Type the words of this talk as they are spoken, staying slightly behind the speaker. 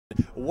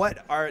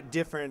What are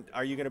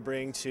you going to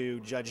bring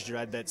to Judge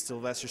Dredd that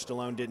Sylvester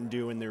Stallone didn't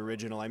do in the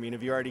original? I mean,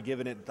 have you already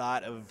given it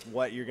thought of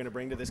what you're going to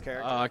bring to this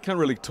character? I can't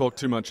really talk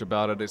too much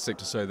about it, except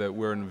to say that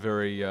we're in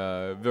very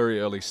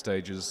early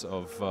stages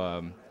of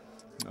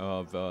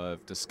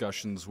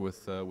discussions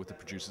with the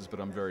producers. But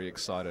I'm very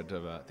excited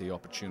about the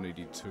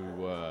opportunity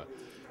to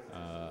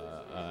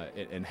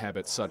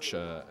inhabit such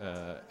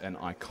an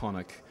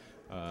iconic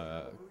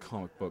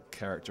comic book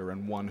character,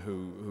 and one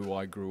who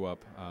I grew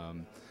up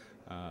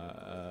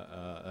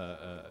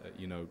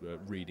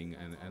reading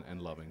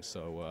and loving.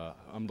 So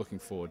I'm looking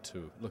forward to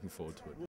it.